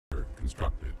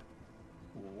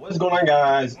What's going on,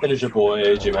 guys? It is your boy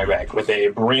JMAC back with a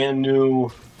brand new,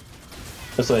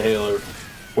 let's say, Halo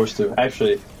Wars 2.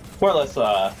 Actually, more or less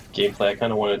gameplay. I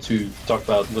kind of wanted to talk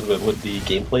about a little bit what the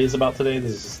gameplay is about today.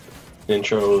 This is an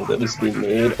intro that was being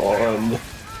made on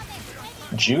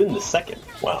June the 2nd.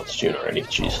 Wow, it's June already.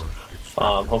 Jeez.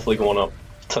 Hopefully going up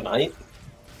tonight.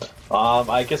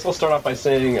 I guess I'll start off by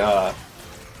saying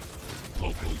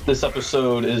this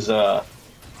episode is let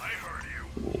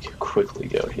me quickly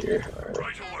go here.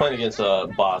 Right. Playing against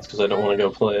bots because I don't want to go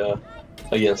play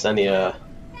against any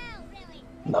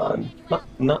not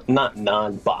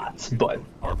non-bots, but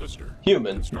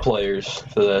human players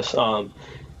for this.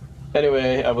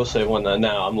 Anyway, I will say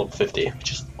now I'm level 50,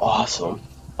 which is awesome.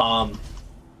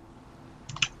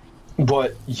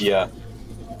 But yeah.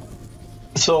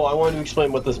 So I wanted to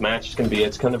explain what this match is going to be.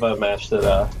 It's kind of a match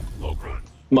that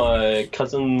my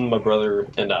cousin, my brother,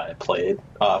 and I played.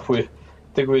 I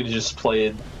think we just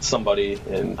played somebody,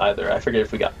 and either I forget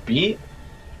if we got beat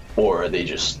or they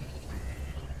just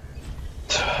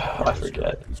I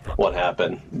forget what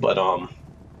happened. But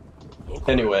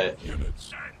anyway,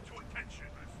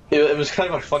 it was kind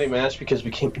of a funny match because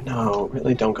we came. No,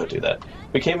 really, don't go do that.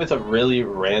 We came with a really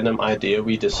random idea.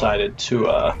 We decided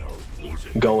to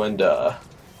go and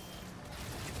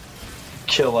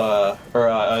kill or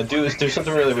do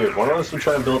something really weird. One of us would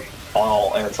try and build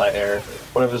all anti-air.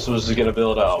 One of us was gonna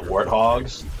build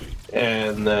warthogs,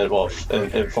 and then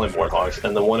and flame warthogs,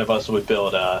 and then one of us would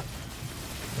build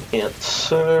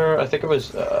answer. I think it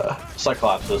was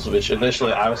cyclopses, which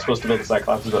initially I was supposed to build the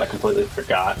cyclopses, but I completely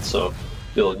forgot. So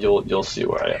you'll see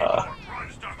where I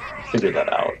figured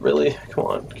that out. Really, come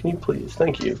on, can you please?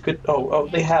 Thank you. Good. Oh,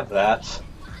 they have that.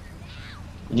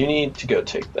 You need to go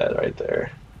take that right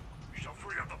there.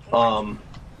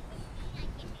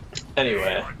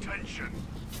 Anyway,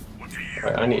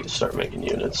 right, I need to start making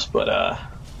units, but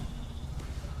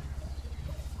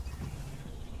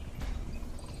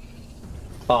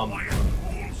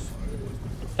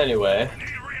anyway,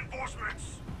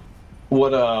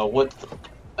 what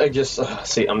I just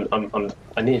see, I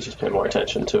need to just pay more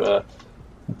attention to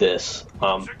this,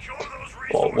 well,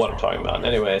 what I'm talking about.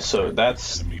 Anyway, so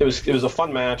it was a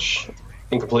fun match,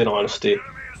 in complete honesty.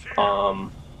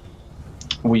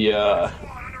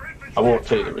 I won't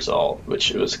tell you the result,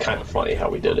 which it was kind of funny how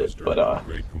we did it, but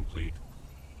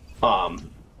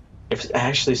it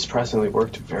actually surprisingly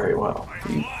worked very well.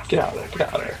 Get out of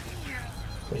there.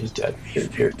 He's dead. Here,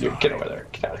 get over there.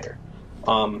 Get out of here.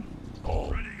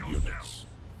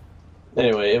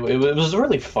 Anyway, it was a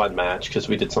really fun match because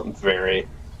we did something very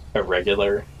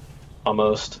irregular,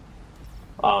 almost.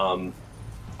 I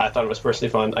thought it was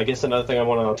personally fun. I guess another thing I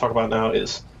want to talk about now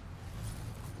is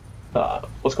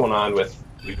what's going on with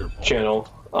channel.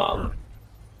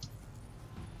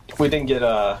 We didn't get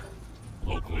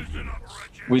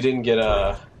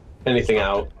anything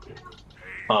out.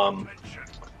 I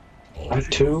have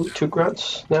two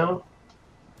grunts now.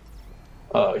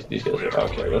 Oh, these guys are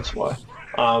okay. That's why.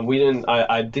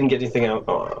 I didn't get anything out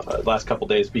last couple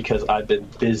days because I've been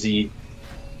busy.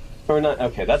 Or not.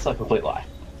 Okay, that's a complete lie.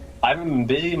 I've been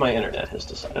busy. My internet has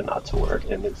decided not to work,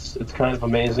 and it's kind of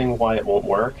amazing why it won't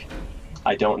work.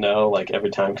 I don't know, like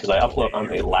every time, because I upload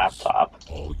on a laptop,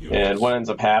 and what ends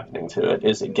up happening to it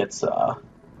is it gets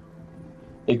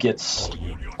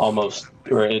almost,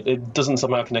 or it doesn't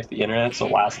somehow connect the internet. So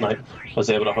last night I was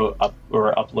able to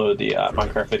upload the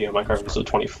Minecraft video, Minecraft episode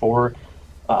 24,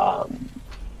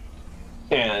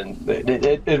 and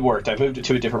it worked. I moved it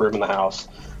to a different room in the house,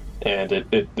 and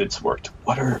it's worked.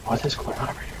 What is going on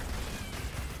over here?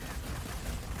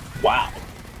 Wow.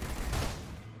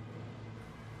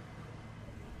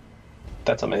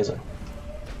 That's amazing.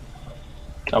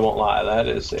 I won't lie, that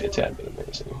is a tad bit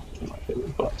amazing in my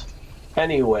opinion. But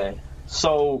anyway,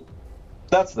 so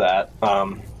that's that.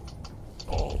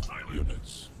 All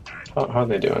units. How are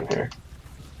they doing here?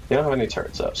 They don't have any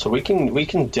turrets up, so we can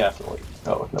definitely.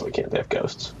 Oh no, we can't. They have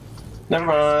ghosts.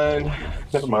 Never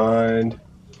mind.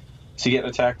 Is he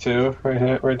getting attacked too?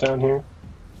 Right down here.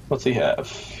 What's he have?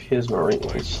 He has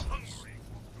Marines.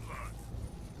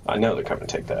 I know they're coming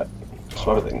to take that. So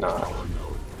why are they not?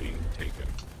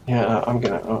 Yeah, I'll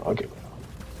get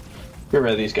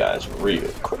rid of these guys real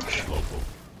quick.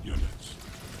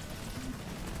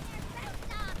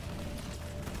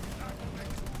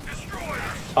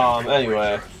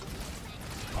 Anyway.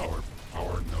 Power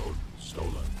node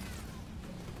stolen.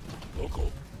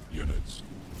 Local units.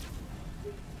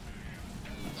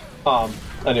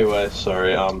 Anyway,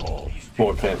 sorry,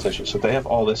 more paying attention. So they have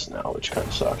all this now, which kind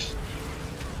of sucks.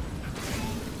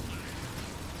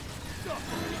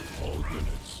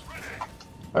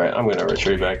 All right, I'm gonna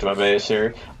retreat back to my base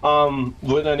here.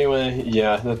 But anyway,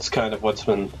 yeah, that's kind of what's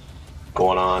been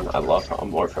going on. I love how I'm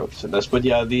more focused on this, but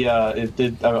yeah, the it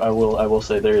did. I will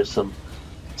say there is some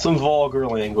vulgar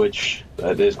language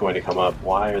that is going to come up.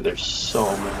 Why are there so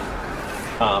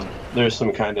many? There's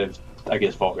some kind of, I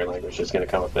guess, vulgar language that's going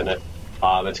to come up in it.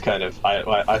 It's kind of,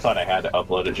 I thought I had to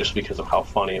upload it just because of how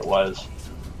funny it was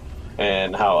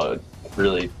and how it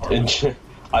really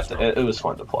it was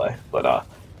fun to play. But hope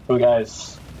you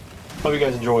guys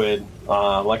enjoyed.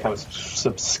 Like, comment,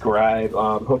 subscribe.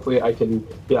 Hopefully I can,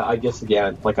 yeah, I guess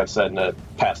again, like I've said in the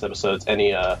past episodes,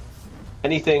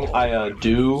 anything I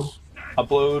do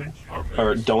upload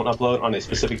or don't upload on a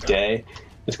specific day,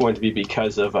 it's going to be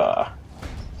because of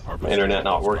my internet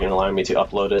not working, allowing me to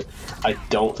upload it. I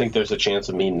don't think there's a chance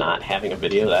of me not having a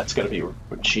video. That's going to be,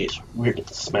 jeez, we're getting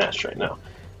smashed right now.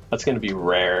 That's going to be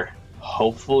rare.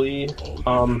 Hopefully,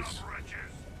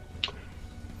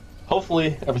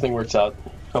 hopefully everything works out.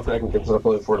 Hopefully I can get this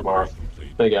uploaded for tomorrow.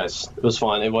 Hey guys, it was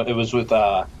fun. It was with,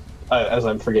 as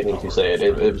I'm forgetting to say it,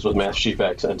 it was with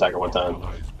McvGaming and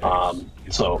XxTiger110Xx.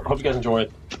 So, hope you guys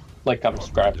enjoyed. Like, comment,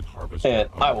 subscribe, and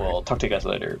I will talk to you guys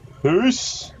later.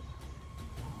 Peace!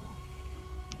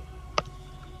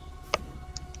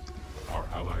 Our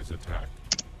allies attack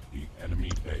the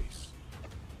enemy base.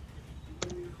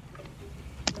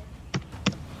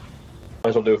 Might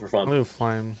as well do it for fun. Blue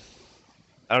flame.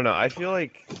 I don't know. I feel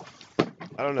like,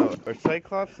 I don't know. Are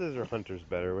Cyclopses or Hunters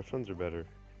better? Which ones are better?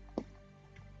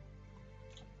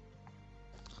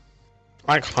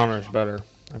 I like Hunter's better.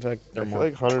 I feel like they're I feel more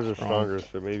like Hunters are strong. stronger,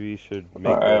 so maybe you should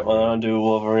make. Alright, well, I'll do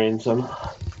Wolverines then.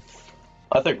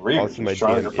 I think Reaver's Also my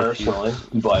stronger damn personally,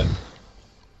 but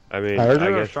I mean, I heard I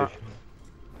they were guess strong.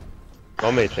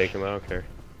 I may take him. I don't care.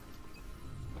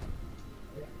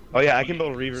 Oh yeah, I can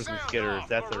build Reavers and Skitters.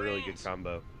 That's a really good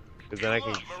combo. Because then I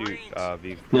can shoot.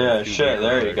 yeah, shit.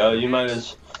 There you go. You might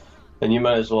as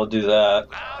well do that.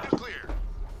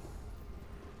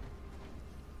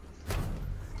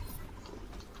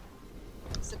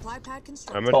 Supply pad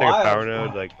constructed. I'm gonna take a power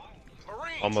node like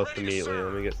almost immediately.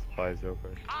 Let me get supplies real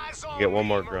quick. Get one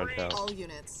more grunt out. All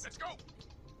units.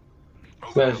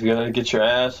 You guys gotta get your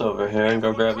ass over here and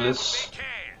go grab this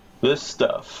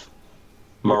stuff.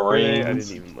 Marines. I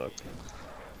didn't even look.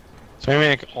 So we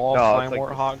make all No, flame it's like-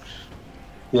 warthogs.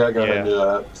 Yeah, I gotta Yeah. do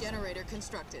that. Generator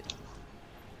constructed.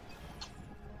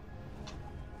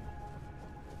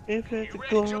 If it's a Ready,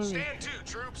 glory, jump stand to,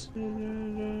 troops.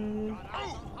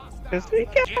 cause we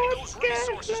Get got those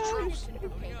resources, troops.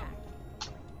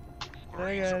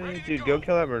 I got it. Dude, go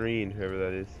kill that Marine, whoever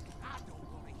that is.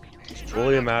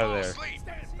 Bully him out of there.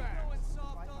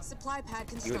 Supply pad You,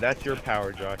 constructed. that's your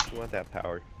power, Josh. You want that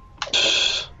power.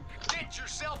 Get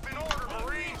yourself in order,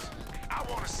 Marines. I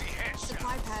want to see headshots.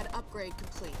 Supply pad upgrade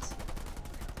complete.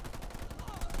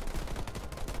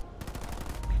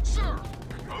 Sir,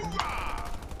 hoorah!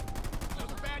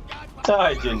 Those bad guys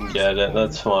I didn't get it.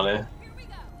 That's funny.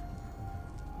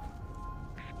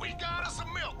 We got us a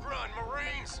milk run,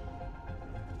 Marines.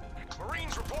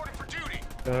 Marines reporting for duty.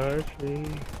 Darcy.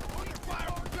 Pull your fire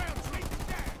on the ground, take it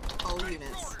down. All Ready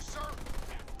units. for orders, sir.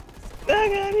 I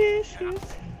got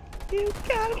issues. You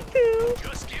got them too.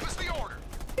 Just give us the order.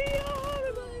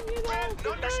 Read and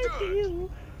understood.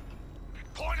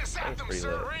 Point us at them, pretty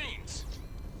sir, low. Marines.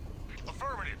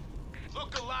 Affirmative.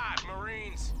 Look alive,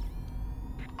 Marines.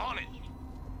 On it.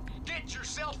 Get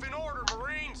yourself in order,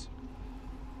 Marines.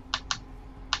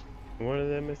 One of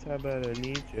them is how about I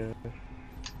need you.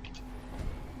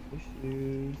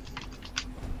 Issues.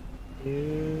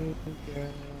 You got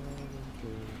them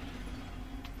too.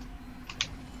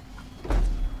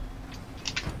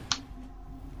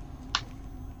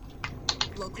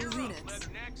 Local units. Let's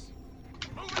next.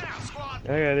 Moving out, squad.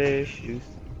 I got issues.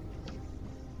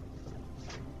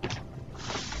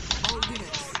 All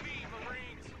units.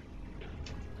 Marines.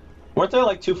 Weren't there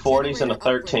like 240s and a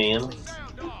 13?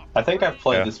 I think I've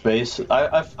played Yeah. this base.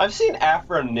 I've seen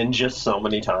Afro Ninja so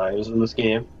many times in this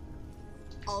game.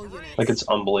 All units. Like, it's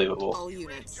unbelievable. All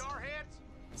units.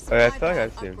 Jarheads. Oh, yeah, I Supply feel like pad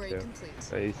I've seen him upgrade too.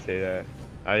 complete. I used to say that.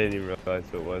 I didn't even realize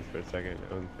who it was for a second.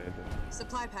 I wasn't paying attention.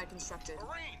 Supply pad constructed.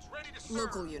 Marines, ready to serve.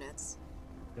 Local units.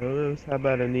 Notice how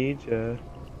about I need ya.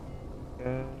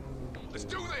 Let's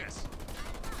do this.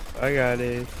 I got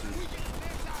issues.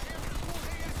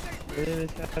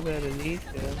 Notice how about I need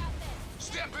ya.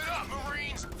 Step it up,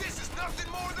 Marines. This is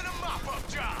nothing more than a mop-up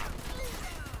job.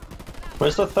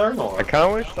 Where's the third I one? kind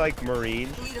of wish, like,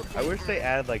 Marines, Leader I wish they blueprint.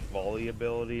 added, like, volley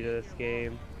ability to this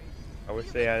game. I wish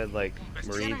they added, like,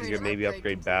 Marines who could maybe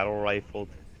upgrade battle rifle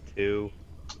too.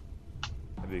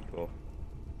 That'd be cool.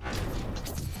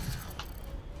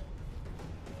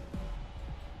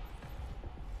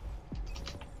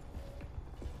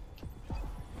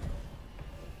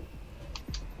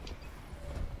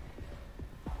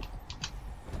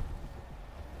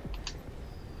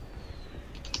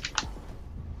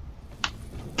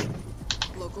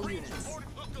 units.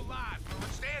 Look alive.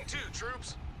 Stand to,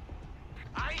 troops.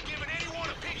 I ain't giving anyone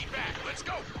a piggyback. Let's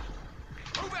go.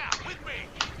 Move out with me.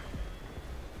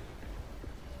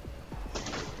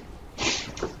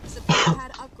 Supply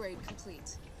pad upgrade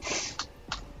complete.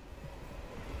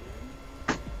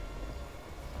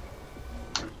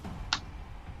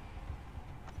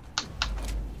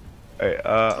 Alright,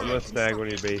 I'm gonna snag one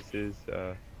of your bases.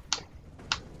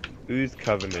 Who's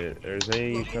Covenant? There's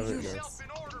any Local Covenant? No. units.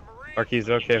 In order, Marine. Marquis, is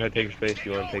it okay if I take your space?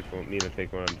 You want to take one? Me to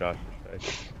take one on Josh's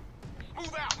side?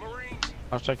 Move out, Marines.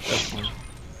 I'll check this one.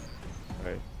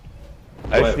 Alright.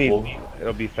 I just Wait, need. well-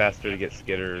 It'll be faster to get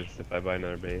skitters if I buy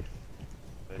another base.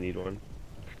 I need one.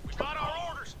 We got our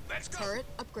orders. Let's go. Turret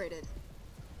upgraded.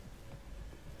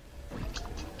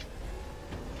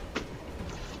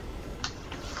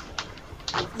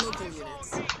 Local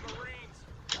units.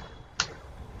 Marines.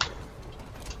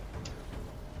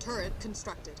 Turret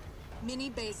constructed. Mini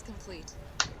base complete.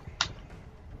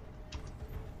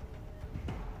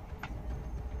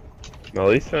 Well,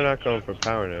 at least they're not going for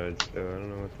power nodes, so I don't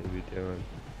know what they'd be doing.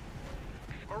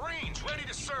 Marines ready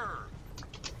to serve.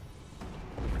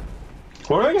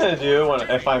 What am I gonna do when,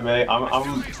 if I may,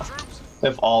 These troops.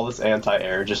 if all this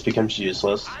anti-air just becomes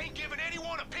useless? I ain't giving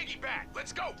anyone a piggyback.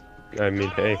 Let's go. I mean,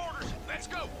 Got our hey, orders. Let's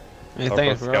go. And the I'll thing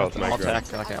go is, we're all scout my attack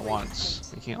ground. like at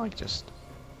once. You can't like just.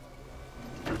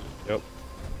 yep.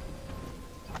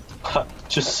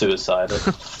 Just suicided.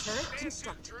 Turret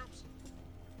constructed. Troops.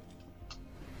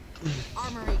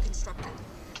 Armory constructed.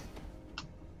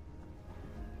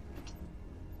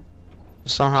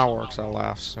 Somehow works. I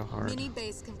laugh so hard. Mini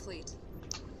base complete.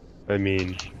 I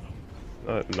mean,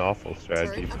 not an awful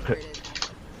strategy, Turret but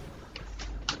upgraded.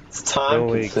 It's time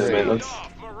Holy consuming. great. Let's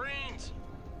Off, Marines.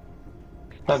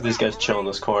 have these guys chill in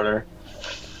this corner.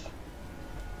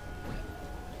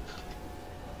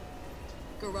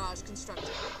 Garage constructed.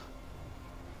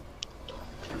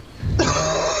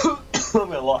 I'm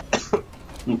gonna lock, Turret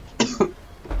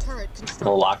I'll constructed.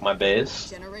 lock my base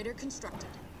Generator constructed.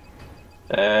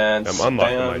 and I'm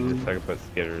unlocking spam. mine just so I can put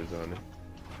skitters on it.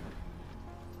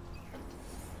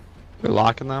 You're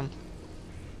locking them.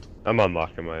 I'm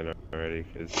unlocking mine already,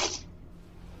 because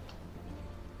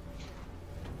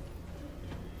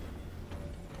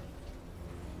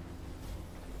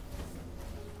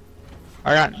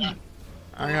I got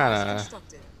Garage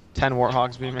constructed. 10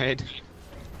 warthogs being made.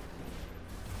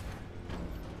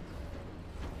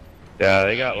 yeah,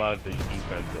 they got a lot of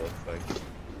defense, it looks like.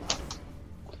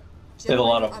 They have a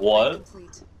lot of Generator what? upgrade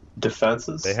complete.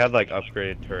 Defenses? They had like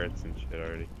upgraded turrets and shit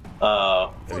already.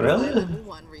 Really? Level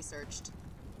 1 researched.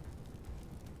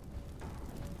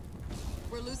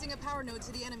 We're losing a power node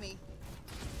to the enemy.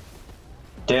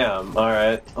 Damn,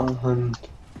 alright. We're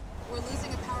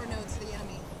losing a power node to the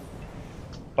enemy.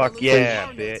 Fuck We're losing a yeah,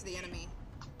 power node to bitch. the enemy.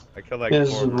 I killed like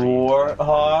Is 4 Marines.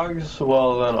 warthogs?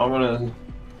 Well then I'm gonna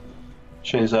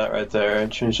change that right there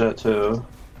and change that to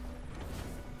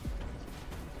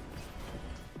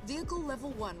Vehicle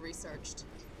level 1 researched.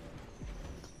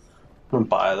 I'm gonna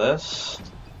buy this.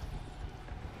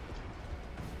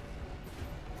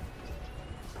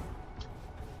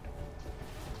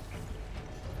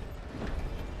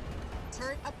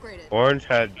 Turret upgraded. Orange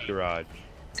had garage.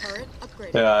 Turret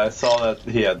upgraded. Yeah, I saw that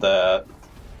he had that.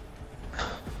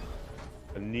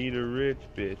 I need a rich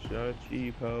bitch, not a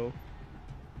cheap hoe.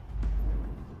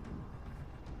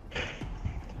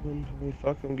 When we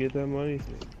fucking get that money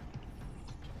thing.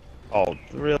 Oh,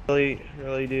 really?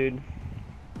 Really, dude?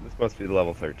 This must be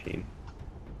level 13.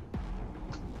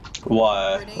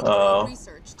 Why? Grenade throw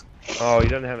researched. Oh, he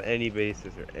doesn't have any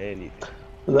bases or anything.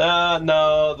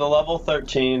 No, the level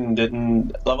 13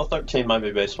 didn't. Level 13 might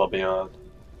be baseball beyond.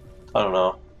 I don't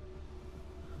know.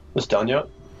 Was done yet?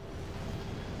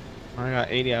 I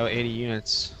got 80 out of 80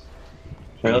 units.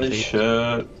 Really?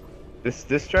 Jeez. Shit.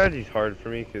 This strategy's hard for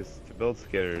me because to build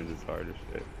skitters is hard as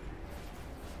shit.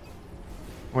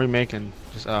 What are you making?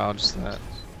 Just that.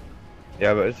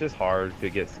 Yeah, but it's just hard to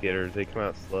get skitters. They come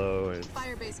out slow and.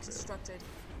 Firebase constructed.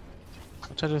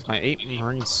 What's I do with my 8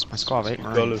 Marines? My squad of 8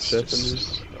 Call Marines.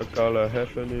 Stephanie. I call her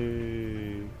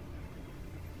Heffany.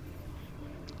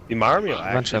 See, my army will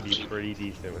Bunch actually of- be pretty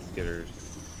decent with skitters.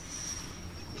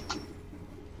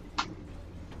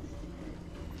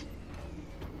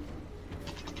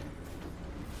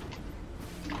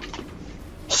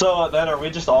 So then, are we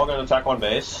just all gonna attack one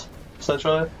base,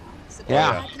 essentially? Supply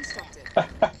Yeah. pad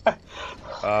constructed.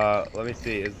 Let me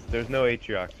see. There's no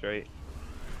Atriox, right?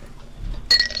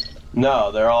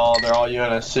 No, they're all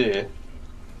UNSC.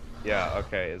 Yeah,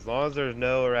 okay. As long as there's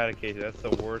no eradication, that's the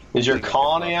worst. Is your thing that could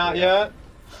colony out possibly yet?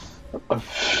 happen.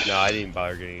 No, I didn't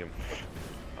bother getting him.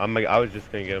 I was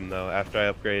just gonna get him though after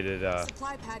I upgraded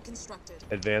Supply pad constructed.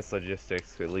 advanced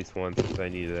logistics at least once because I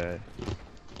needed that.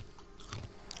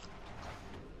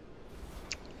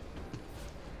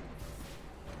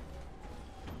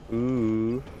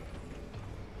 Ooh.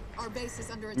 Our base is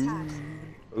under attack.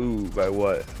 Ooh, by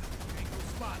what?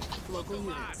 Local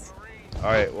units.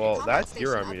 Alright, well, Combat that's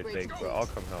your station army to upgrade take, but complete. I'll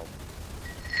come help.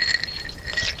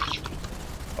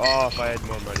 Oh, if I had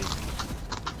more money.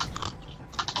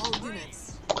 All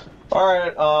units.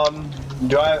 Alright,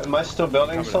 am I still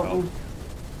building Coming something? help.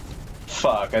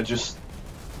 Fuck, I just...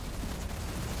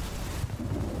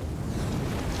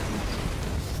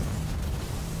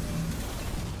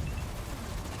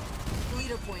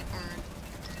 Leader point earned.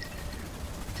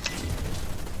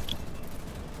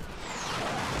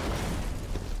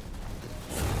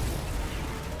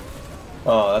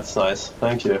 Oh, that's nice.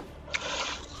 Thank you.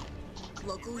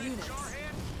 Local units.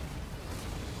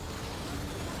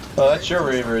 Oh, that's your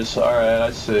Reavers. Alright,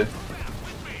 I see.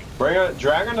 Bring a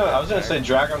drag them to, I was gonna say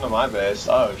drag them to my base.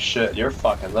 Oh shit, you're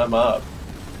fucking them up.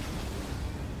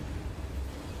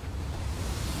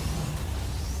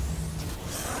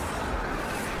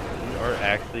 You are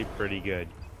actually pretty good.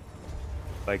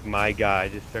 Like, my guy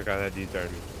just took on that dude's army.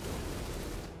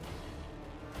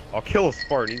 I'll kill a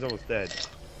Spartan, he's almost dead.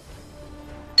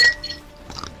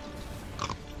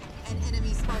 An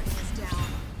enemy Spartan is down.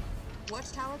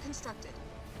 Watchtower constructed.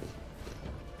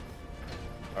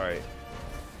 Alright.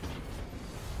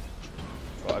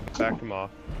 Well, I backed him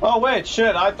off. Oh wait,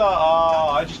 shit, I thought,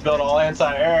 oh, I just built all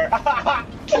anti-air.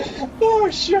 Oh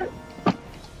shit.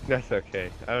 That's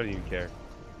okay, I don't even care.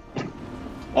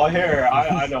 Oh here,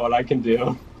 I know what I can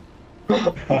do.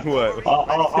 What?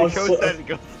 I'll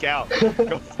Go scout.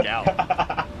 Go scout.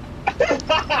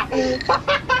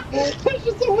 There's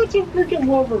just a bunch of freaking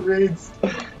Wolverines.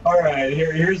 Alright,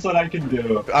 here's what I can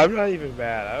do. I'm not even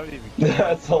mad, I don't even care.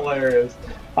 That's hilarious.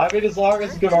 I mean, as long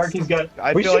as Gavarki's got...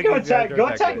 I We feel should like go these guys attack,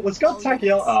 are attacking. let's go attack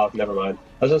yellow. Oh, never mind.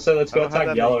 I was gonna say let's go I don't have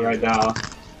attack that yellow many right now,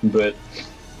 but...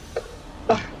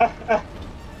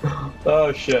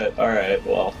 Oh shit, alright,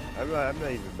 well... I'm not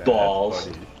even mad. Balls.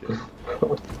 That's funny as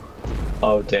shit.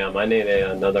 Oh damn, I need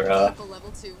another Vehicle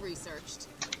level 2 researched.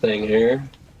 thing here.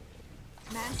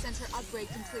 Command center upgrade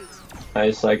complete.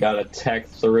 I got a Tech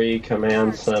 3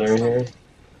 command center here.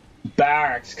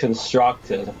 Barracks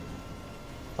constructed.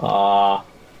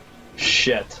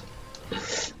 Shit.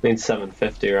 Need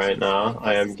 750 right now.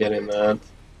 I am getting that.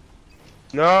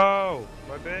 No!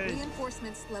 My base!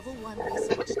 Reinforcements level 1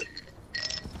 researched.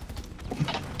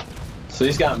 So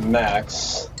he's got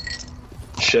mechs.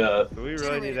 Shit. Do we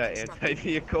really need that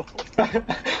anti-vehicle?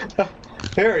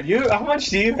 Here, how much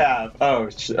do you have? Oh,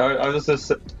 I was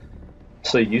just...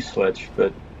 So you switch,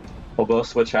 but we'll both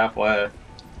switch halfway.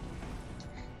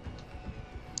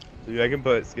 Dude, I can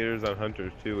put skitters on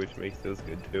hunters too, which makes those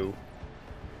good too.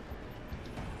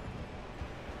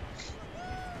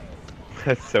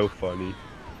 That's so funny.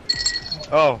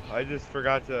 Oh, I just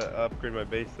forgot to upgrade my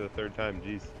base to the 3rd time,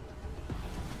 jeez.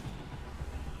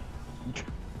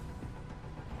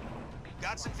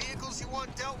 Got some vehicles you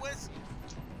want dealt with?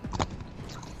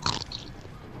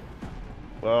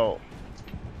 Well...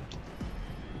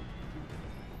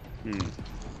 I need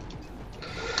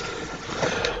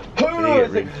to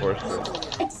get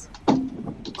reinforcements.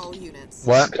 All units.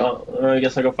 What? I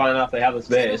guess I'll go find out if they have this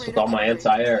base with all my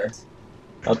anti-air.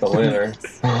 Not the winner.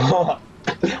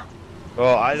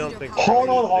 Well, I don't think... Hold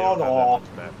on.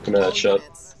 Come here, that shit.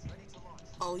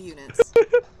 All units.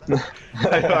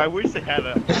 I wish they had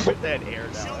air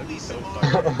now. That'd be so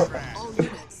funny. All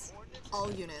units.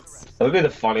 All units. That would be the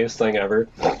funniest thing ever.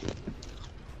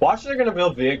 Watch, they're gonna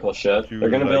build vehicle shit. They're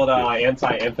gonna build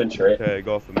anti-infantry. Tag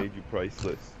also made you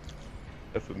priceless.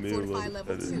 That's a mirror Fortify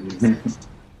level. level 2 researched.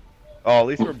 Oh, at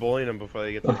least we're bullying them before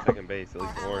they get to the 2nd base. At Our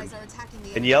least orange. allies are attacking the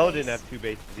And enemy yellow base. didn't have 2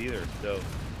 bases either, so...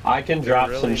 I can drop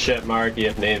really- some shit, Marky,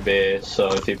 if need be.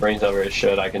 So if he brings over his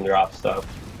shit, I can drop stuff.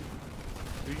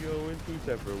 We go in 2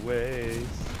 separate ways.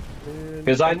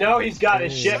 Because I know he's got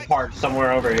his shit parked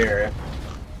somewhere over here.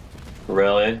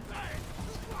 Really?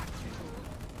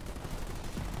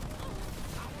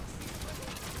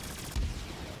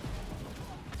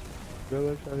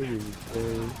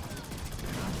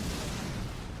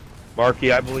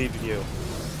 Marky, I believe in you.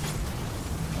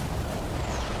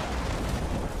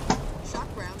 Shock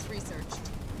rounds researched.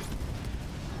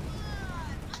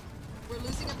 We're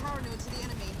losing a power node to the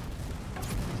enemy.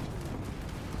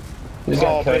 He's got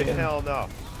Oh, but cutting. hell no.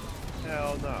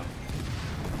 Hell no.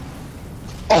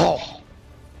 Oh!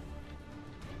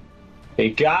 He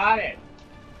got it!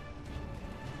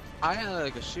 I had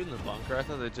like a shooting bunker. I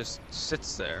thought it just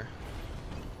sits there.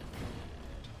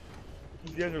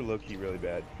 These guys are low-key really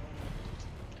bad.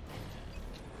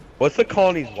 What's the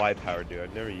colony's Y power do?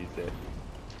 I've never used it.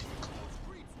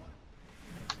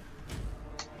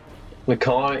 The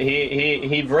colony,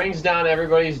 he brings down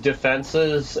everybody's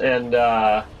defenses and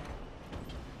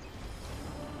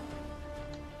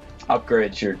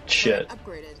upgrades your shit.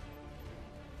 Upgraded.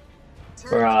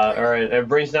 Or it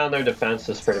brings down their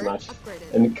defenses pretty much,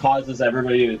 and it causes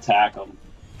everybody to attack them.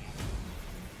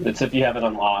 It's if you have it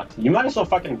unlocked. You might as well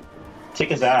fucking kick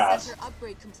his ass.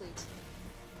 Upgrade complete.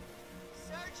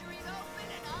 Surgery's open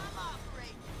and I'm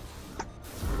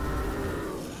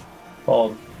operating.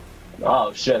 Oh,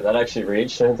 oh shit, that actually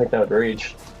reached? I didn't think that would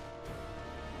reach.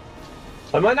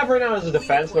 It might not bring down his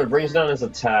defense, but it brings down his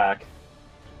attack.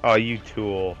 Oh, you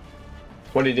tool.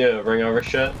 What do you do? Bring over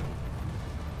shit?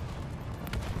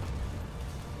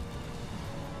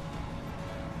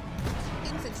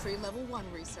 Infantry level 1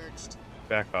 researched.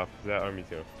 Back off, because that army's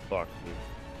gonna fuck me.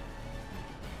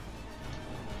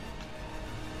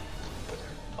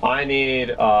 I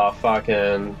need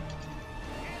fucking.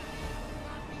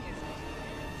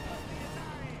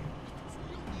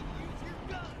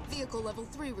 Vehicle level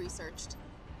 3 researched.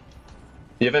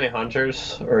 Do you have any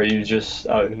hunters, or are you just?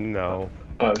 No.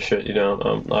 Oh shit, you don't.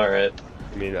 All right.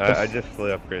 I mean, I just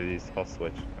fully upgraded these. I'll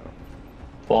switch now.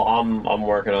 Well, I'm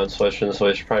working on switching, so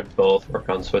we should probably both work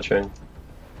on switching.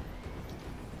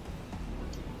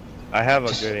 I have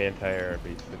a good anti-air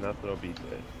beast, but nothing will beat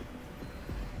this.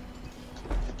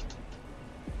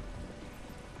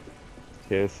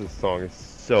 Okay, this song is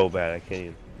so bad, I can't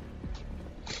even.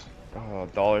 Oh,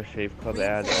 Dollar Shave Club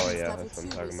ad? Oh yeah, that's what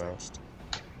I'm talking about.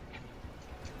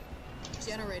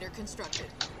 Generator constructed.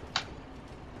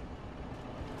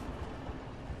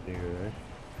 Dude.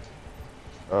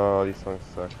 Oh, these songs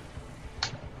suck.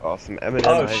 Oh, some Eminem.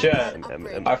 Oh shit!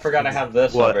 I forgot I have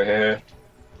this over here.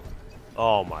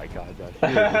 Oh my god, Josh, you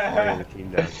were just bringing the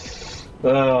team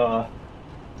down.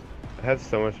 I have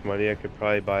so much money, I could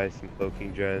probably buy some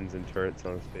cloaking gens and turrets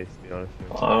on space, to be honest with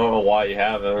you. I don't know why you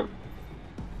haven't.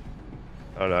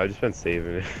 I don't know, I've just been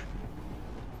saving it.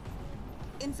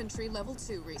 Infantry level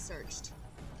 2 researched.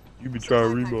 You be trying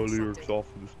to read my lyrics off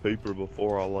of this paper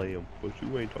before I lay them, but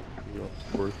you ain't talking to me off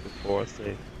the words before I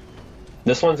say.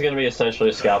 This one's gonna be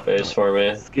essentially a scout base for me.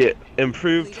 Let's get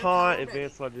improved taunt,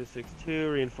 advanced logistics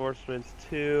 2, reinforcements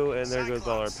 2, and there goes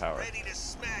all our power.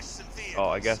 Oh,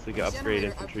 I guess we can upgrade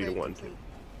infantry to 1 too.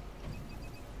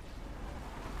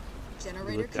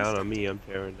 You look down on me, I'm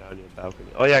tearing down your balcony.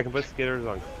 Oh yeah, I can put skitters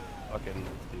on fucking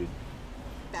dude.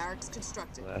 Barracks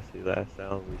constructed. Last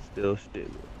sound, we still still.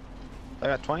 I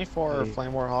got 24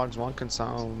 flame warhogs, 1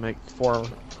 console, make 4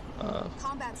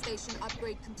 Combat station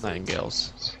upgrade complete.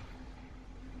 nightingales.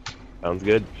 Sounds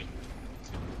good.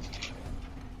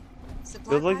 Supply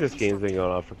Feels like pack this game's been constructed.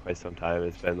 going on for quite some time.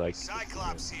 It's been like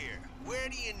Cyclops here. Where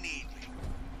do you need me?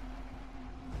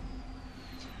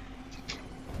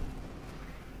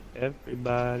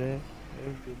 everybody,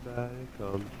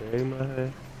 come take my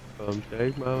hand, come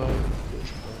take my life.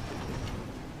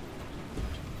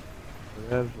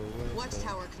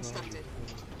 Watchtower constructed.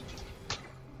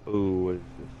 Ooh, what is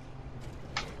this?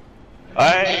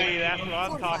 Hey, that's what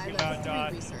I'm talking about,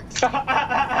 Josh.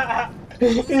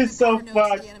 He's so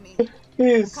fucked.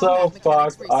 He's so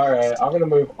fucked. Alright, I'm gonna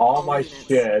move all my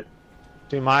shit.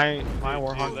 Dude, my Dude,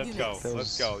 warhog.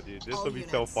 let's go, dude. This will be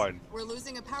so fun. We're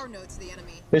losing a power node to the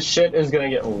enemy. This shit is gonna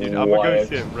get Dude, I'm gonna go wiped.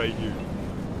 sit right here.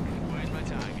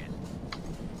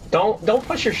 Don't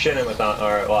put your shit in without.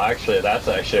 Alright, well actually that's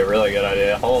actually a really good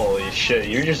idea. Holy shit,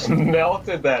 you just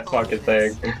melted that fucking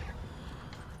thing.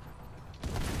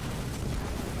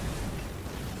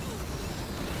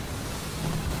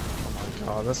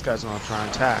 Oh, this guy's gonna try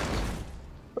and attack.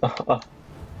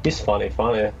 He's funny.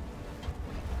 Command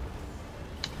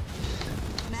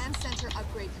center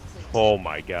upgrade complete. Oh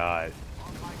my god.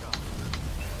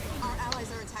 Our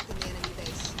allies are attacking the enemy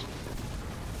base.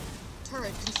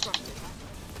 Turret constructed.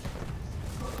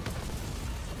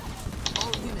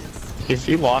 All units. If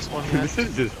you lost one This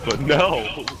is just fun.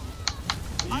 No.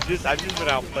 I've just been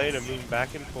out playing and moving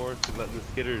back and forth and letting the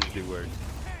skitters do work.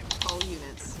 All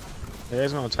units. you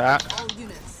guys gonna attack? All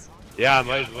units. Yeah, I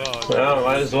might as well. Yeah,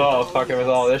 might as well fucking with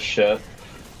all this shit.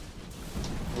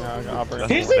 Yeah, I got operating.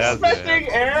 He's That's expecting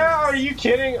bad. air? Are you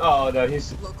kidding? Oh no,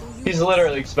 he's Local units.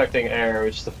 literally expecting air,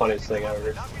 which is the funniest thing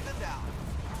ever.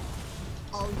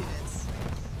 All units.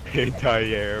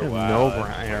 Anti-air, wow. No that's-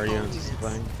 brown area is this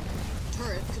thing.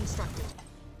 Turret constructed.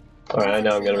 Alright, I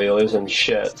know I'm gonna be losing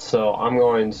shit, so I'm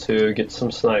going to get some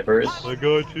snipers. I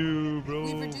got you, We've bro.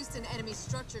 reduced an enemy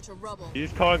structure to rubble.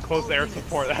 He's calling close air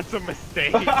support. That's a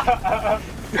mistake.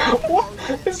 What?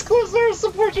 His close air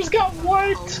support just got All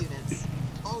wiped! units.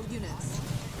 All units.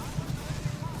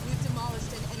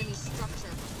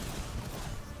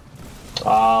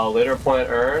 Leader point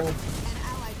earn. An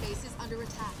allied base is under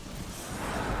attack.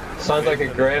 Sounds like a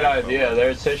great idea.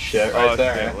 There's his shit right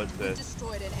there. Shit, what's We've this?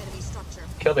 destroyed an enemy structure.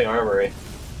 Kill the armory.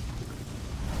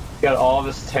 Got all of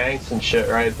his tanks and shit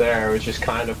right there, which is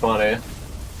kind of funny.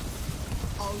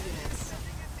 All units.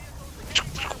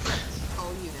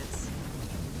 All units.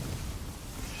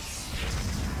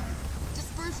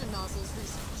 Dispersion nozzles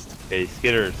researched. Hey,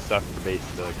 skitters suck for base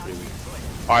for like 3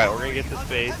 weeks. Alright, we're gonna get this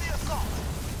base. This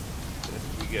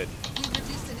will be good. We've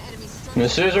reduced an enemy structure. And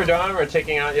as soon as we're done, we're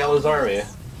taking out Yellow's army.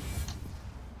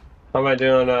 How am I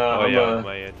doing? Oh yeah,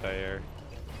 my anti-air.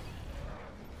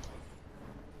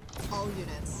 All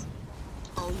units.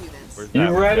 All units. Where's You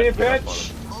that? We're ready, gonna get up on bitch?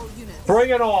 him. All units. Bring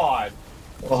it on!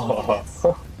 All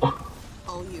Oh.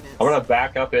 All units. I'm gonna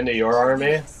back up into your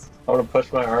army. I'm gonna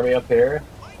push my army up here.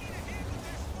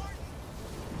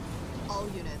 All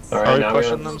units. Alright, Are we now we're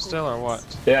pushing gonna... them still or what?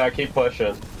 Yeah, keep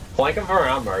pushing. Flank him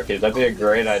around, Marky. That'd be a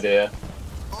great idea.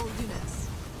 All units.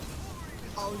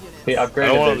 All units. He I don't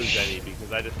upgraded want to this. lose any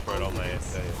because I destroyed all my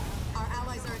anti-air. Our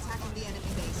allies are attacking the enemy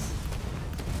base.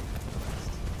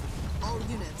 All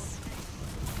units.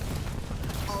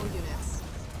 All units.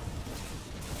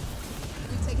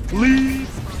 We've taken Please.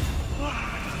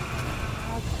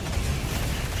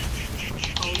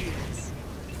 All units.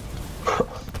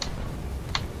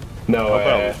 No I hope I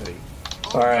don't way. lose any.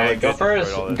 Alright,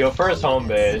 Oh, go for his home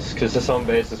base, because his home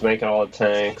base is making all the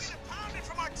tanks. Pounded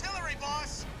from artillery,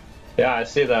 boss. Yeah, I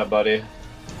see that, buddy.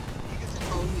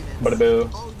 All units. Bada boo.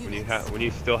 All units. When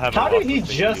you still have. How did he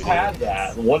just have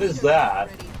that? What is that?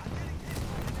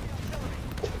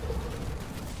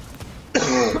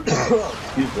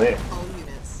 Excuse me. All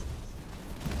units.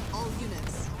 All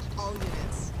units. All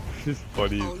units. This is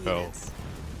funny All as hell. units.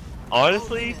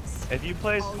 Honestly, units. if you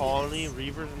play as All Colony, units.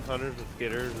 Reavers and Hunters with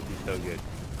Skitters would be so good.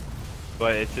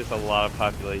 But it's just a lot of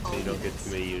population, All you don't get units.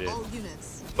 too many units. All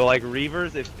units. But like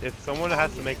Reavers, if someone All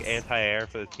has to make units. anti-air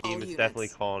for the team, All it's units. definitely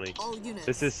Colony. All units.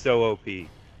 This is so OP. He's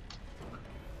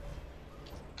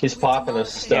We've popping his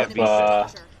demolished stuff, an enemy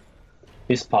structure.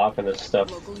 he's popping his stuff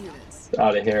Local units.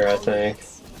 out of here, I All think.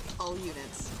 units. All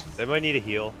units. They might need a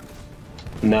heal.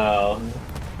 No.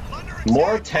 Under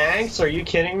More attack, tanks? Are you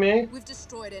kidding me? We've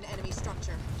destroyed an enemy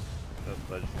structure.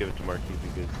 I'll just give it to Marquis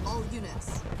because All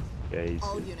units. yeah, he's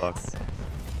All fucked. units.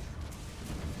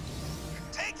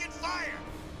 taking fire.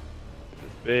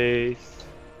 This base.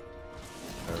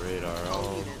 Our radar All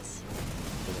on. units.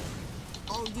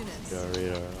 All units. Our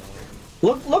radar on.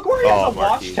 Look where he has Oh, a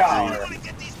Marky, watchtower. Want to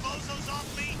get these bozos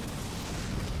off me?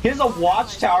 He has a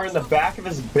watchtower in the back of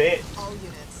his base. All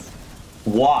units.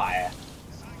 Why?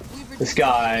 We've reduced This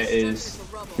guy an enemy is structure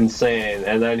to rubble. insane,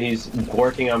 and then he's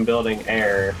working on building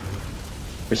air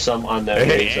for some unknown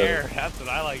Hey, reason. air. That's what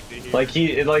I like to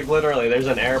hear. Like literally, there's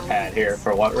an air pad here.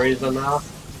 For what reason now?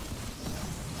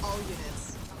 All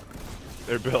units.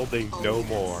 They're building All no units.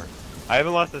 more. I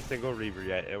haven't lost a single Reaver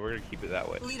yet, and we're gonna keep it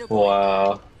that way. Leader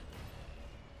Wow.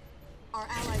 Our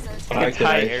allies are Alright, attacking can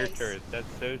I- the Air base. turrets.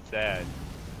 That's so sad.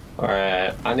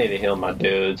 Alright, I need to heal my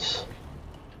dudes.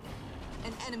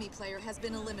 An enemy player has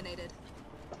been eliminated.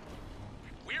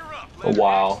 We're up. Oh,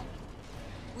 wow.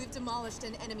 We've demolished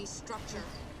an enemy structure.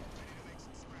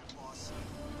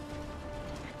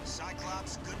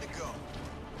 Cyclops, good to go.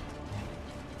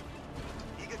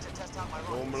 Eager to test out my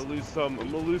Oh, I'm rockets. gonna lose some.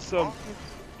 I'm gonna lose some.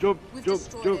 Jump, We've jump,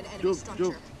 destroyed jump, an enemy jump, structure.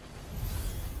 jump.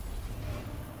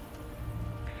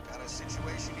 Got a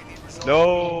situation you need resolved.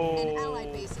 An No.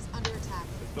 allied base is under attack.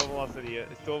 I still haven't lost any yet.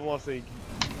 I still haven't lost any.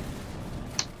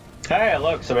 Hey,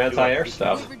 look, some anti-air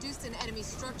stuff. We've reduced an enemy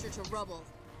structure to rubble.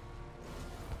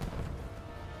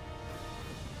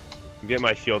 I'm getting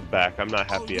my shield back. I'm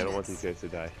not All happy. I don't want units. these guys to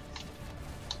die.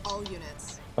 All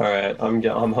units. Alright,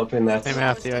 I'm hoping that's... Hey,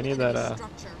 Matthew, I need that,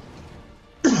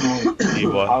 Need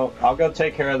what? I'll go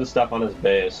take care of the stuff on his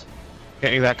base.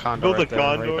 Getting that condor Build a right there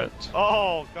and condor. rape it.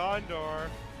 Oh, condor.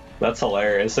 That's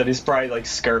hilarious. And he's probably like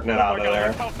skirting it out Oh of my God, there.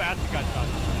 look how fast he got dropped.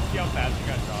 See how fast he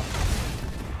got dropped.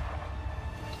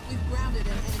 We've grounded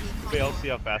an enemy Fail. condor. See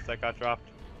how fast that got dropped.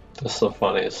 That's the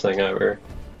funniest thing ever.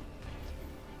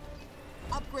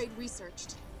 Upgrade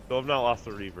researched. Still have not lost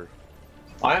a Reaver.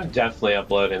 I'm definitely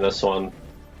uploading this one.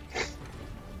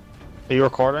 Are you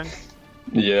recording?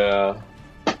 Yeah.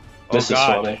 This oh is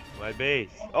God, funny. my base.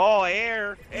 Oh,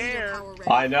 air, Leader air. power ready.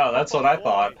 I know, that's what I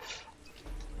thought.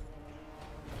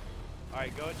 All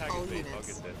right, go attack All his base. I'll units.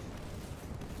 get this.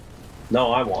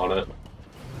 No, I want it.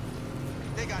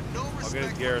 They got no I'll respect get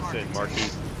his for garrison, architects.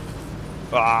 Marquis.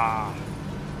 Ah!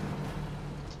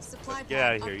 Supply Get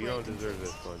pad out of here. You don't upgrade deserve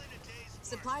complete. this one.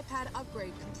 Supply pad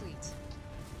upgrade complete.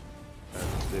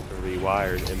 if I'm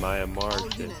rewired. Am I a All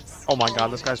Martian? units. Oh my all god,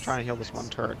 this guy's units. trying to heal this one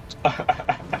turret.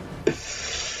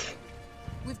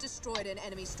 We've destroyed an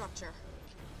enemy structure.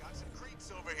 Got some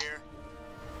creeps over here.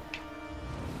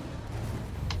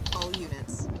 All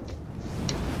units.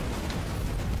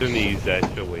 Didn't use that.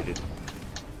 Still waited.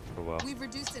 Oh well. We've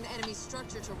reduced an enemy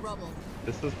structure to rubble.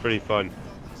 This was pretty fun.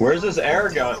 Where's this air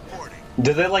gun? Reporting.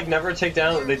 Did they like never take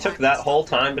down? They took that whole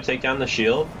time to take down the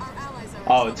shield. Our allies are in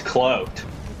Oh, it's trouble. cloaked.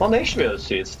 Well, they should be able to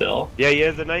see it still. Yeah, he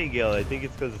has a Nightingale. I think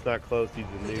it's because it's not close. He's a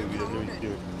noob. He doesn't know what he's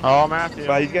doing. Oh, Matthew.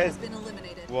 Bye, you Enemy guys. has been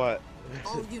eliminated. What?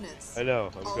 All units. I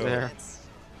know. I'm All going. There. units.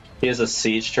 He has a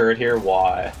siege turret here.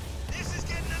 Why? This is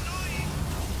getting annoying.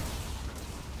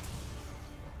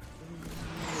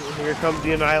 Here comes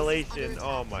the annihilation.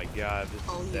 Oh my god, this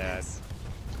All is sad. units.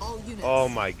 All units. Oh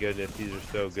my goodness, these are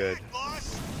so good.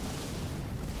 Boss.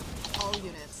 All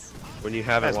units. When you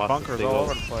haven't There's lost a bunkers all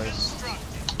over single, the place.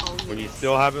 Constructed. All when you units.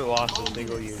 still haven't lost All a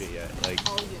single units. unit yet, like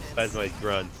All units. besides my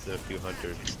grunts and a few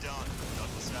hunters. It's done.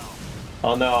 Nothing to sell.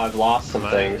 Oh no, I've lost some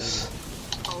Mine. things.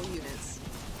 All units.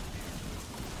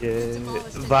 Yeah,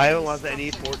 but I haven't lost any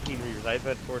 14 reavers. I've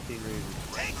had 14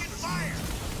 reavers. Taking fire.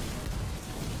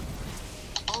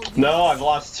 All units. No, I've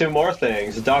lost 2 more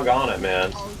things. Doggone it,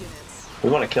 man. All units. We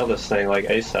want to kill this thing like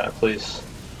ASAP, please.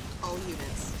 All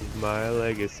units. My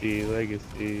legacy. We've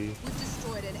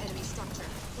destroyed an enemy structure.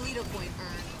 Leader point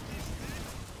earned.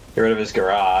 Get rid of his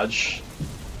garage.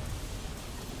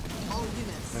 All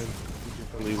units.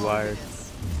 Differently All wired.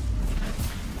 units.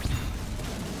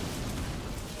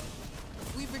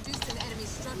 We've reduced an enemy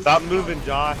structure. Stop moving,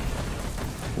 Josh.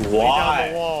 Lay down the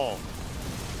Why? wall.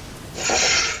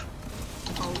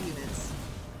 All units.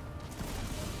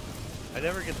 I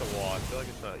never get the wall. I feel like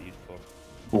it's not useful.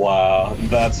 Wow,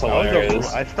 that's That was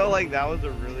hilarious. I felt like that was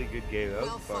a really good game. That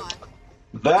Well was fun. fought.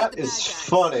 That Get the is bad guys.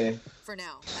 funny. For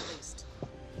now, at least.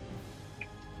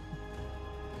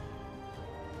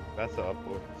 That's the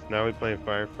uproar. Now we playing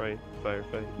firefight.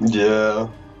 Yeah.